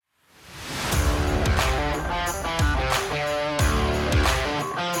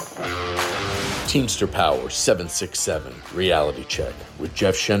Teamster Power 767 Reality Check with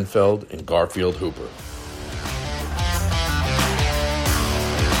Jeff Schenfeld and Garfield Hooper.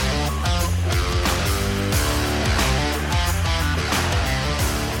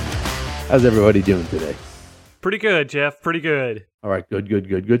 How's everybody doing today? Pretty good, Jeff. Pretty good. All right, good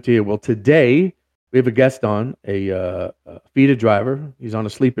to hear. Well, today we have a guest on, a feeder driver. He's on a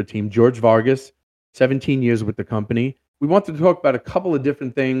sleeper team, George Vargas, 17 years with the company. We wanted to talk about a couple of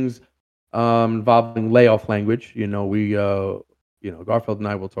different things involving layoff language. Garfield and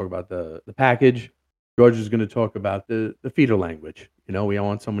I will talk about the package. George is going to talk about the feeder language. We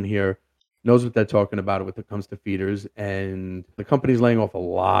want someone here knows what they're talking about when it comes to feeders, and the company's laying off a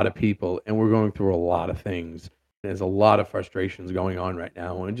lot of people, and we're going through a lot of things. There's a lot of frustrations going on right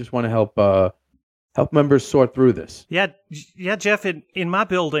now, and I just want to help members sort through this. Yeah, Jeff. In my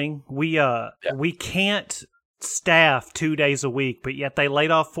building, we can't staff 2 days a week, but yet they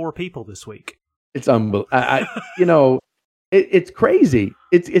laid off 4 people this week. It's unbelievable. It's crazy.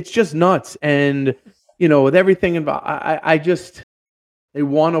 It's just nuts, and with everything involved, they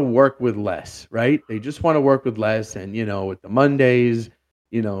want to work with less, right? They just want to work with less. And, with the Mondays,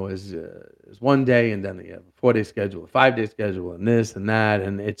 is one day, and then they have a 4-day schedule, a 5-day schedule, and this and that.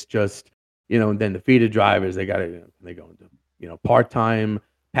 And it's just, and then the feeder drivers, they go into, part-time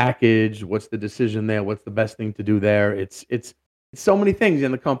package. What's the decision there? What's the best thing to do there? It's so many things.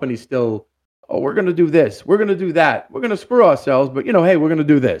 And the company still, we're going to do this. We're going to do that. We're going to screw ourselves, but hey, we're going to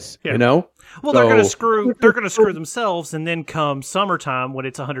do this, Well, they're going to screw themselves, and then come summertime when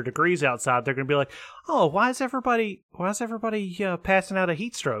it's 100 degrees outside, they're going to be like, "Oh, why is everybody passing out a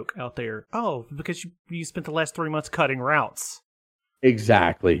heat stroke out there?" Oh, because you spent the last 3 months cutting routes.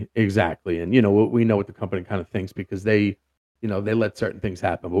 Exactly. And we know what the company kind of thinks, because they let certain things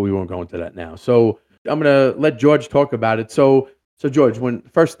happen, but we won't go into that now. So I'm going to let George talk about it. So George, when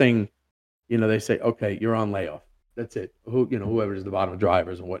first thing, they say, okay, you're on layoff. That's it. Whoever is the bottom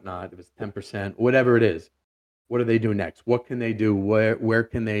drivers and whatnot, if it's 10%, whatever it is, what do they do next? What can they do? Where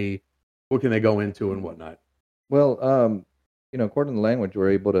can they, what can they go into and whatnot? Well, according to the language,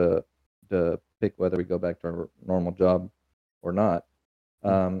 we're able to pick whether we go back to our normal job or not.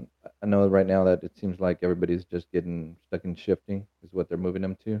 I know right now that it seems like everybody's just getting stuck in shifting is what they're moving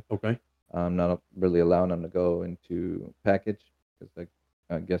them to. Okay. Not really allowing them to go into package, because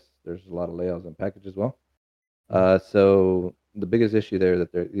I guess there's a lot of layoffs on package as well. So the biggest issue there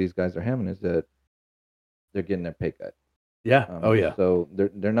that these guys are having is that they're getting their pay cut. Yeah. So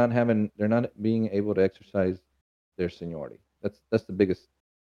they're not being able to exercise their seniority. That's the biggest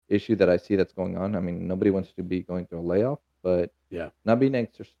issue that I see that's going on. I mean, nobody wants to be going through a layoff, but not being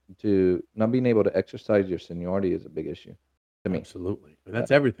able to exercise your seniority is a big issue to me. Absolutely.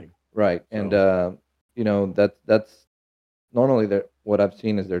 That's everything. Right. So. And that's normally what I've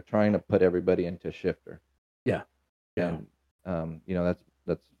seen is they're trying to put everybody into shifter. Yeah. And that's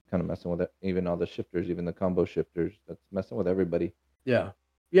kind of messing with it. Even all the shifters, even the combo shifters, that's messing with everybody. Yeah.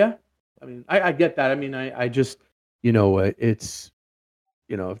 I mean, I get that. I mean, I just, it's,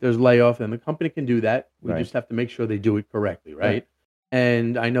 if there's layoff, then the company can do that. We just have to make sure they do it correctly, right?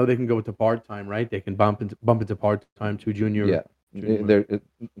 And I know they can go to part-time, right? They can bump into part-time, 2 junior. Yeah.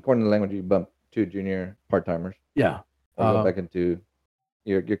 According to the language, you bump 2 junior part-timers. Yeah. Or go back into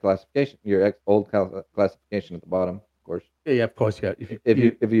your classification, your old classification at the bottom, of course. Yeah, of course, yeah.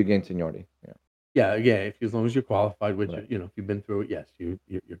 If you gain seniority, yeah. As long as you're qualified, which if you've been through it, yes, you're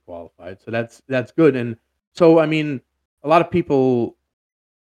qualified. So that's good. And so, I mean, a lot of people,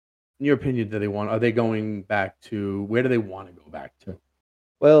 in your opinion, are they going back to, where do they want to go back to?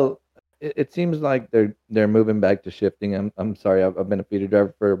 Well, it seems like they're moving back to shifting. I'm sorry, I've been a feeder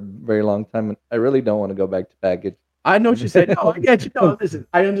driver for a very long time, and I really don't want to go back to package. I know what you said. No, I get you. No, listen,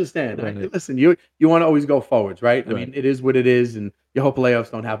 I understand. Listen, you want to always go forwards, right? I mean, it is what it is, and you hope layoffs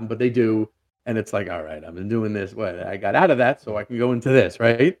don't happen, but they do. And it's like, all right, I've been doing this. I got out of that, so I can go into this,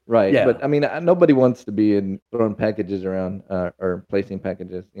 right? Right. Yeah. But I mean, nobody wants to be throwing packages around or placing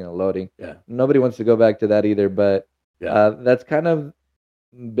packages, loading. Yeah. Nobody wants to go back to that either. But that's kind of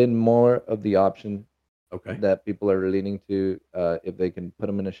been more of the option. Okay. That people are leaning to. If they can put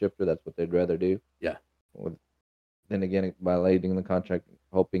them in a shifter, that's what they'd rather do. Yeah. Then again, violating the contract,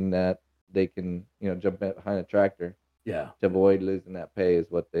 hoping that they can, jump behind a tractor. Yeah. To avoid losing that pay is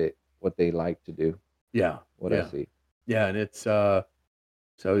what they like to do. Yeah. I see. Yeah, and it's so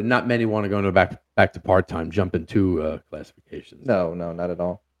not many want to go back to part-time, jump into classifications. No, not at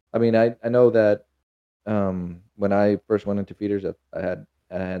all. I mean, I know that when I first went into feeders, I had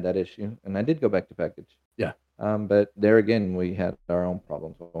that issue, and I did go back to package. Yeah. But there again, we had our own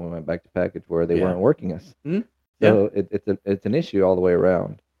problems when we went back to package where they weren't working us. Mm-hmm. So it's an issue all the way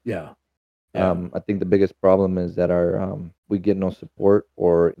around. Yeah. I think the biggest problem is that we get no support,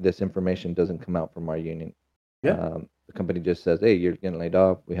 or this information doesn't come out from our union. Yeah. The company just says, "Hey, you're getting laid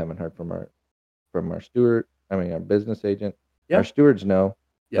off." We haven't heard from our steward. I mean, our business agent. Yeah. Our stewards know,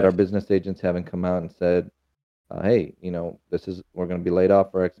 but Yes. our business agents haven't come out and said, "Hey, we're going to be laid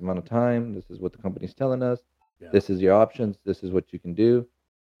off for X amount of time. This is what the company's telling us. Yeah. This is your options. This is what you can do,"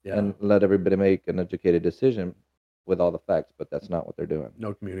 Yeah. and let everybody make an educated decision with all the facts. But that's not what they're doing.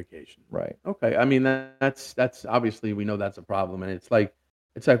 No communication. Right. Okay. I mean, that's obviously, we know that's a problem, and it's like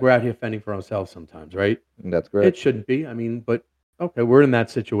we're out here fending for ourselves sometimes, right? And that's It correct. shouldn't be. I mean, but okay, we're in that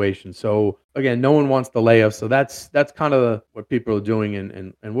situation. So again, no one wants the layoffs. So that's kind of what people are doing.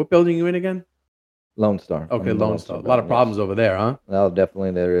 And what building you in again? Lone Star. Okay, I'm in the Lone Star. A lot of building, problems yes. over there, huh? No,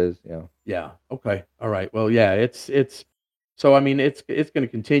 definitely there is. Yeah. Yeah. Okay. All right. Well, yeah. It's. So I mean, it's going to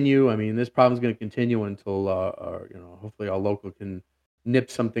continue. I mean, this problem's going to continue until hopefully our local can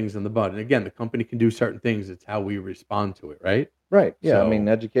nip some things in the bud. And again, the company can do certain things. It's how we respond to it, right? Right. Yeah. I mean,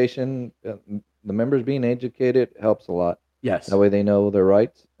 So education. The members being educated helps a lot. yes, That way they know their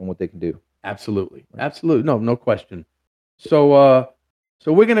rights and what they can do. absolutely, Right. absolutely. No question. So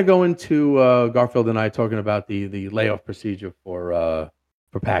so we're going to go into Garfield and I talking about the layoff procedure for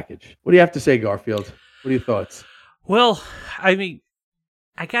package. What do you have to say, Garfield? What are your thoughts? Well, I mean,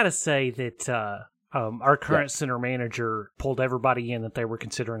 I gotta say that our current center manager pulled everybody in that they were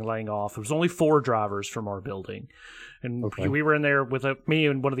considering laying off. It was only 4 drivers from our building, and Okay. we were in there with me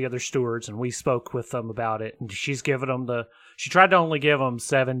and one of the other stewards, and we spoke with them about it. And she's given them she tried to only give them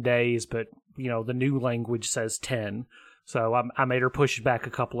 7 days, but the new language says 10. So I made her push it back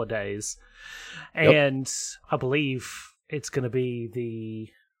a couple of days, and I believe it's going to be the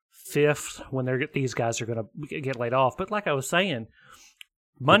 5th when these guys are going to get laid off. But like I was saying,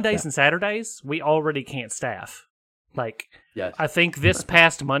 Mondays and Saturdays, we already can't staff. Like, Yes. I think this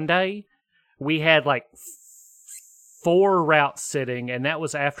past Monday, we had like 4 routes sitting, and that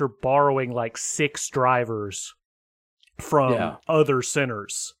was after borrowing like 6 drivers from other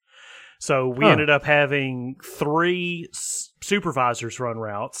centers. So we ended up having 3 supervisors run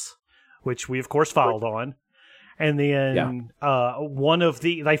routes, which we of course filed on. And then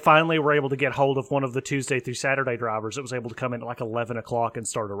they finally were able to get hold of one of the Tuesday through Saturday drivers that was able to come in at like 11 o'clock and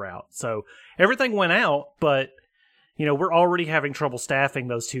start a route. So everything went out, but, we're already having trouble staffing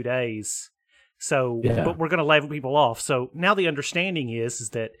those 2 days. So, but we're going to lay people off. So now the understanding is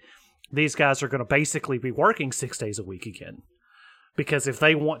that these guys are going to basically be working 6 days a week again. Because if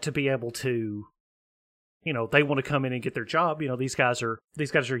they want to be able to, they want to come in and get their job. These guys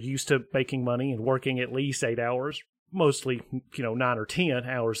are used to making money and working at least 8 hours, mostly, 9 or 10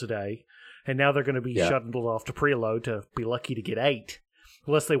 hours a day. And now they're going to be shuttled off to preload to be lucky to get 8,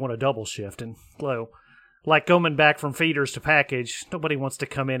 unless they want a double shift. And like going back from feeders to package, nobody wants to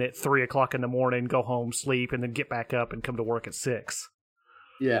come in at 3 o'clock in the morning, go home, sleep, and then get back up and come to work at 6.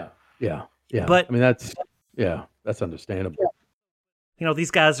 Yeah. But I mean, that's understandable.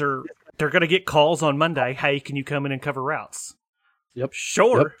 These guys they're going to get calls on Monday. Hey, can you come in and cover routes? Yep.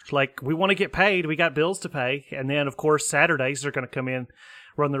 Sure. Yep. Like, we want to get paid. We got bills to pay. And then, of course, Saturdays they're going to come in,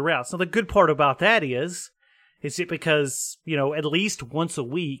 run the routes. Now, the good part about that is it because, at least once a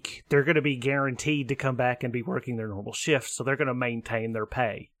week, they're going to be guaranteed to come back and be working their normal shifts. So they're going to maintain their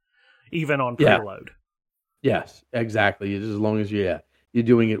pay, even on preload. Yes, exactly. As long as you're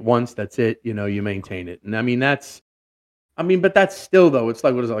doing it once, that's it. You maintain it. And I mean, but that's still, though, it's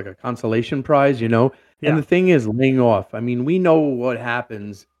like, what is it, like a consolation prize, And the thing is, laying off, I mean, we know what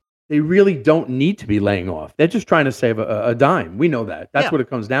happens. They really don't need to be laying off. They're just trying to save a dime. We know that. That's what it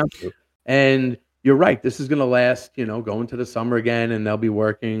comes down to. And you're right. This is going to last, go into the summer again, and they'll be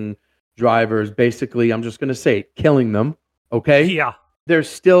working drivers. Basically, I'm just going to say it, killing them. Okay? Yeah. There's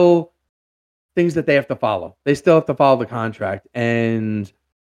still things that they have to follow. They still have to follow the contract. And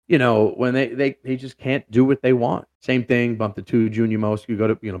when they just can't do what they want. Same thing, bump the 2 junior most. You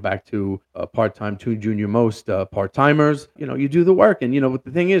go to, back to part-time 2 junior most part-timers. You do the work. And, but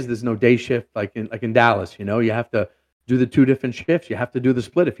the thing is, there's no day shift like in Dallas. You have to do the 2 different shifts. You have to do the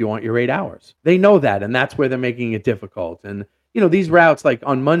split if you want your 8 hours. They know that, and that's where they're making it difficult. And, these routes like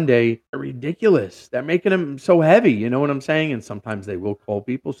on Monday are ridiculous. They're making them so heavy. You know what I'm saying? And sometimes they will call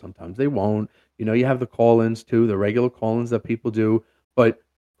people. Sometimes they won't. You have the call-ins too, the regular call-ins that people do. But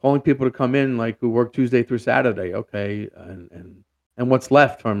calling people to come in, like, who work Tuesday through Saturday, okay, and what's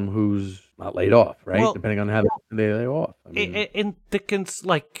left from who's not laid off, right? Well, depending on how they lay off. I mean, and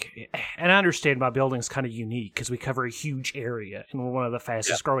I understand my building's kind of unique because we cover a huge area, and we're one of the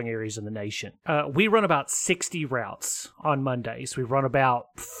fastest growing areas in the nation. We run about 60 routes on Mondays. We run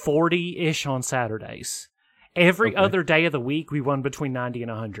about 40-ish on Saturdays. Every other day of the week, we run between 90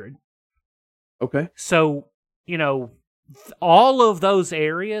 and 100. Okay. So, all of those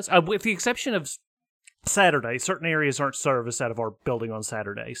areas, with the exception of Saturdays, certain areas aren't serviced out of our building on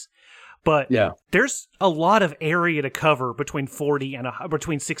Saturdays. But there's a lot of area to cover between 60 and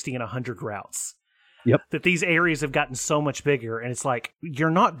 100 routes. Yep. That these areas have gotten so much bigger, and it's like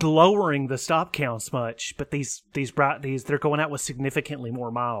you're not lowering the stop counts much, but these they're going out with significantly more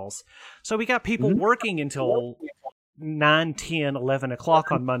miles. So we got people working until 9, 10, 11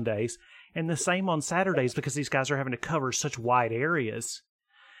 o'clock on Mondays, and the same on Saturdays because these guys are having to cover such wide areas.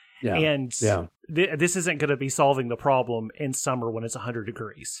 Yeah. And this isn't going to be solving the problem in summer when it's 100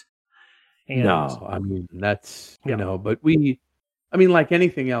 degrees. And, no, I mean, that's, but like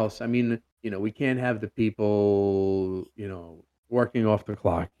anything else, we can't have the people, working off the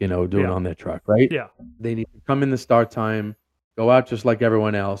clock, doing on their truck, right? Yeah. They need to come in the start time, go out just like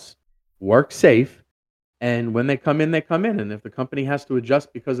everyone else, work safe. And when they come in, they come in. And if the company has to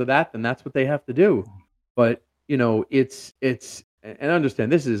adjust because of that, then that's what they have to do. But, it's, and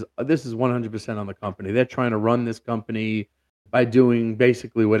understand this is 100% on the company. They're trying to run this company by doing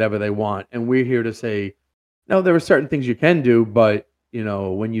basically whatever they want. And we're here to say, no, there are certain things you can do, but,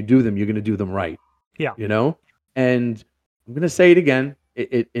 when you do them, you're going to do them right. Yeah. And I'm going to say it again.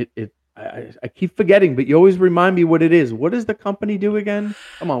 I keep forgetting, but you always remind me what it is. What does the company do again?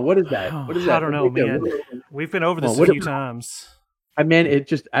 Come on, what is that? What is that? I don't know, man. We've been over this a few times.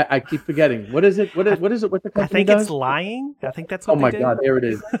 I keep forgetting. What is it? What is it? What the company I think does? It's lying. I think that's what they do. Oh my God, there it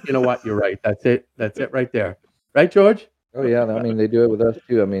is. You know what? You're right. That's it. That's it right there. Right, George? Oh yeah, they do it with us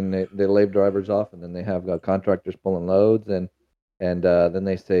too. They lay drivers off, and then they have contractors pulling loads, and then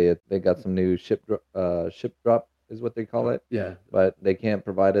they say they got some new ship drop is what they call it. Yeah. But they can't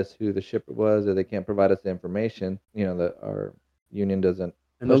provide us who the shipper was, or they can't provide us the information. Our union doesn't.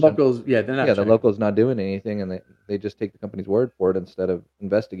 And the locals, they're not. Yeah, the locals not doing anything, and they just take the company's word for it instead of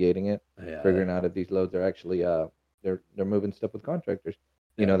investigating it, figuring out if these loads are actually they're moving stuff with contractors.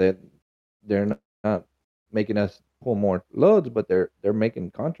 They're not making us pull more loads, but they're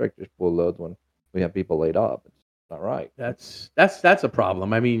making contractors pull loads when we have people laid off. It's not right. That's a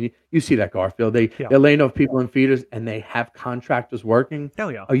problem. You see that, Garfield. They're laying off people in feeders, and they have contractors working.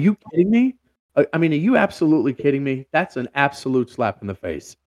 Hell yeah. Are you kidding me? Are you absolutely kidding me? That's an absolute slap in the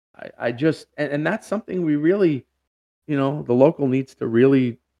face. I just, and that's something we really, the local needs to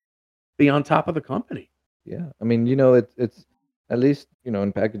really be on top of the company. Yeah. It's at least,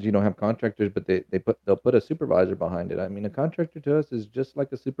 in package, you don't have contractors, but they'll put a supervisor behind it. A contractor to us is just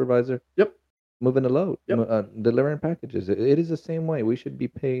like a supervisor. Yep. Moving a load, delivering packages. It is the same way. We should be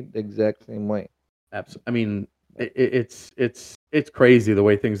paid the exact same way. Absolutely. It's crazy the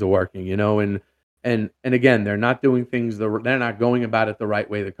way things are working, and again, they're not doing things. They're not going about it the right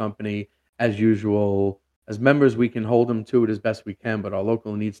way. The company, as usual, as members, we can hold them to it as best we can, but our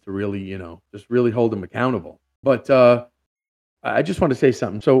local needs to really, just really hold them accountable. But I just want to say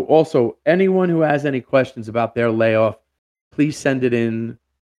something. So also, anyone who has any questions about their layoff, please send it in,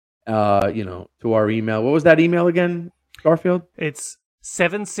 to our email. What was that email again, Garfield? It's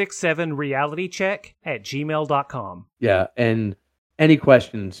 767realitycheck@gmail.com. Yeah, and any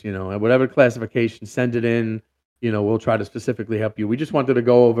questions, whatever classification, send it in. We'll try to specifically help you. We just wanted to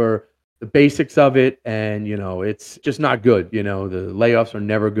go over the basics of it, and it's just not good. The layoffs are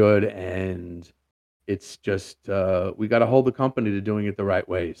never good, and it's just we got to hold the company to doing it the right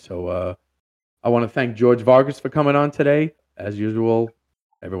way. So I want to thank George Vargas for coming on today. As usual,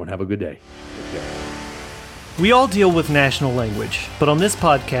 everyone have a good day. We all deal with national language, but on this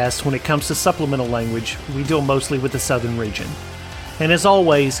podcast, when it comes to supplemental language, we deal mostly with the southern region. And as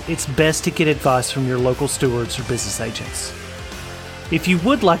always, it's best to get advice from your local stewards or business agents. If you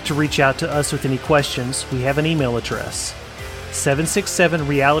would like to reach out to us with any questions, we have an email address,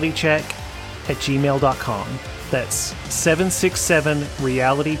 767realitycheck@gmail.com. That's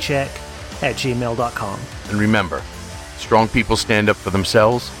 767realitycheck@gmail.com. And remember, strong people stand up for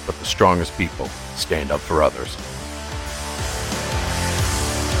themselves, but the strongest people stand up for others.